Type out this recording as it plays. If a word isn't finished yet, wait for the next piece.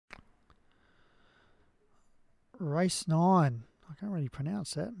Race 9. I can't really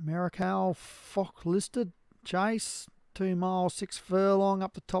pronounce that. Marechal, Foch listed. Chase, 2 miles, 6 furlong.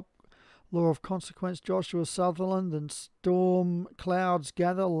 Up the top, Law of Consequence, Joshua Sutherland. And Storm Clouds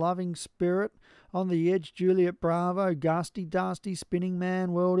Gather, Loving Spirit. On the edge, Juliet Bravo, Gusty Dusty, Spinning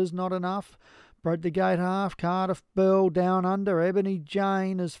Man, World Is Not Enough. Broke the Gate Half, Cardiff Bell, Down Under, Ebony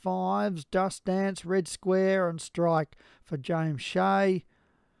Jane as 5s, Dust Dance, Red Square and Strike for James Shea.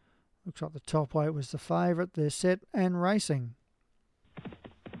 Looks like the top weight was the favourite. They're set and racing.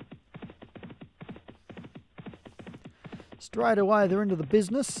 Straight away they're into the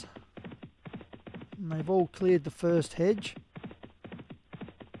business. And they've all cleared the first hedge.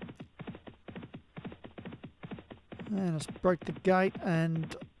 And it's Broke the Gate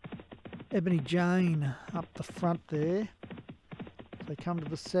and Ebony Jane up the front there. They come to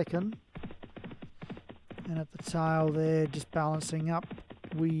the second. And at the tail there, just balancing up,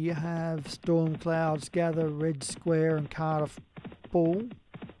 we have Storm Clouds Gather, Red Square and Cardiff Bell.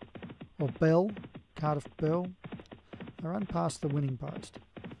 Cardiff Bell. They run past the winning post.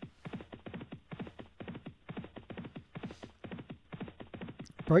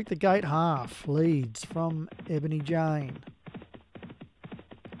 Break the Gate Half leads from Ebony Jane.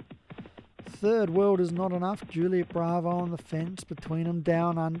 Third, World Is Not Enough, Juliet Bravo on the fence. Between them,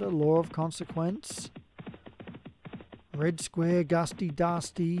 Down Under, Law of Consequence. Red Square, Gusty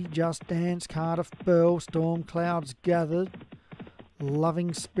Dusty, Just Dance, Cardiff Bell, Storm Clouds Gathered.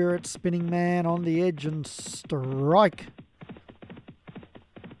 Loving Spirit, Spinning Man on the edge and Strike.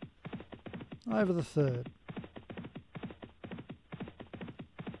 Over the third.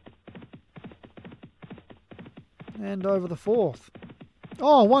 And over the fourth.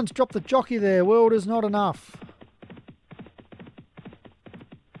 Oh, one's dropped the jockey there. World Is Not Enough.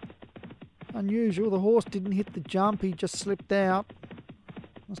 Unusual. The horse didn't hit the jump. He just slipped out.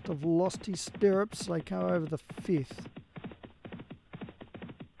 Must have lost his stirrups. They go over the fifth.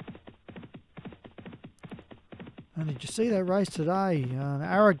 And did you see that race today?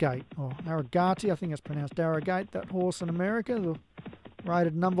 Arrogate, or Arrogati, I think it's pronounced Arrogate. That horse in America,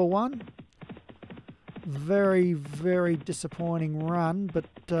 rated number 1. Very, very disappointing run, but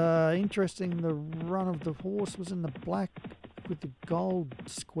interesting. The run of the horse was in the black with the gold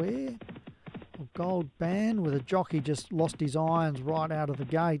square or gold band, where the jockey just lost his irons right out of the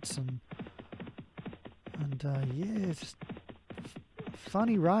gates, and yeah, it's a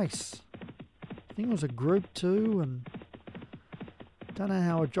funny race. I think it was a Group 2, and don't know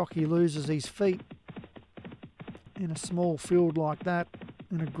how a jockey loses his feet in a small field like that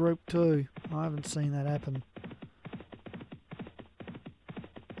in a Group 2. I haven't seen that happen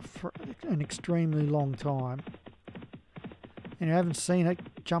for an extremely long time. And you haven't seen it,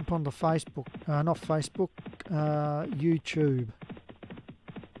 jump onto Facebook, not Facebook, YouTube.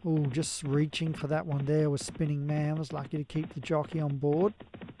 Oh, just reaching for that one there was Spinning Man. Was lucky to keep the jockey on board.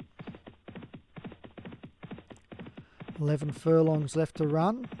 11 furlongs left to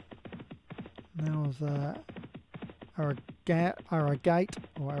run. That was Arrogate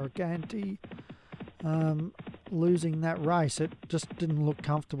or Arroganti losing that race. It just didn't look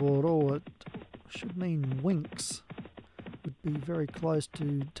comfortable at all. It should mean Winks would be very close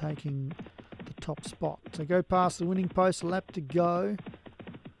to taking the top spot. So go past the winning post, a lap to go.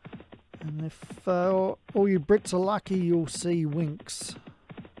 And if all you Brits are lucky, you'll see Winks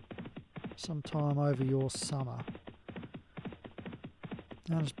sometime over your summer.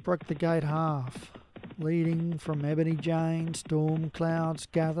 Now it's Broke the Gate Half. Leading from Ebony Jane, Storm Clouds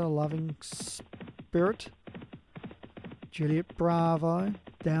Gather, Loving Spirit, Juliet Bravo,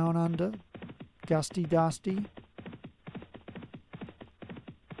 Down Under, Gusty Dusty,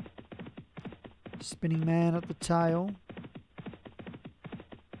 Spinning Man at the tail.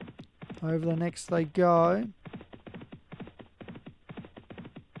 Over the next they go.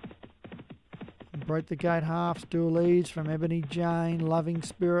 Broke the Gate Half still leads from Ebony Jane, Loving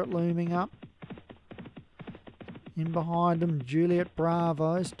Spirit looming up. In behind them, Juliet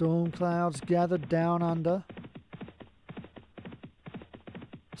Bravo, Storm Clouds Gathered, Down Under.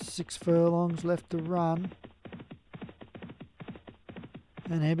 6 furlongs left to run.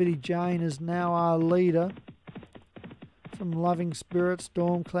 And Ebony Jane is now our leader. From Loving Spirit,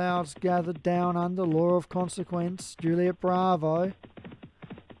 Storm Clouds Gathered, Down Under, Law of Consequence, Juliet Bravo.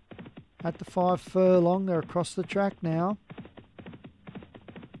 At the 5 furlong, they're across the track now.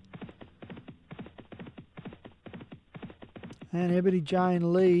 And Ebony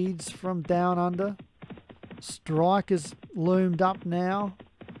Jane leads from Down Under. Strike has loomed up now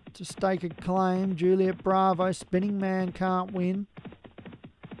to stake a claim. Juliet Bravo, Spinning Man can't win.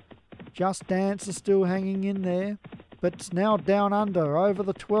 Just Dance is still hanging in there. but it's now down under. Over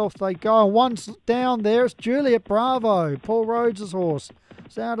the 12th they go. One's down there. It's Juliet Bravo, Paul Rhodes' horse.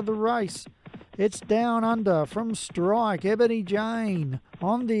 It's out of the race. It's down under from Strike. Ebony Jane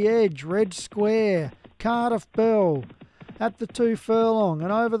on the edge. Red Square. Cardiff Bell at the 2 furlong.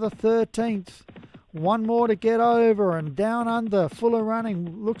 And over the 13th. One more to get over and down under. Fuller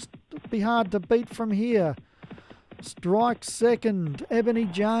running. Looks to be hard to beat from here. Strike second. Ebony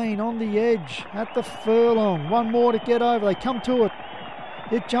Jane on the edge at the furlong. One more to get over. They come to it.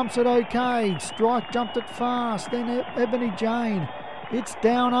 It jumps it okay. Strike jumped it fast. Then Ebony Jane. It's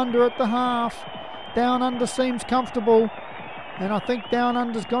down under at the half. Down under seems comfortable. And I think down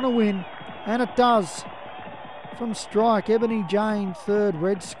under's going to win. And it does. From Strike. Ebony Jane third.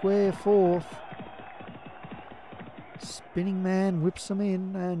 Red Square fourth. Spinning Man whips them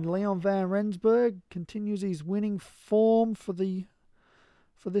in, and Leon van Rensburg continues his winning form for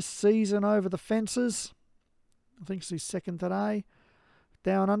this season over the fences. I think it's his second today.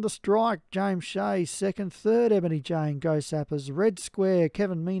 Down under Strike, James Shea second, third Ebony Jane, Go Sappers, Red Square,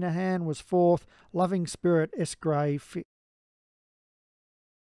 Kevin Minahan was fourth, Loving Spirit, S. Gray fifth.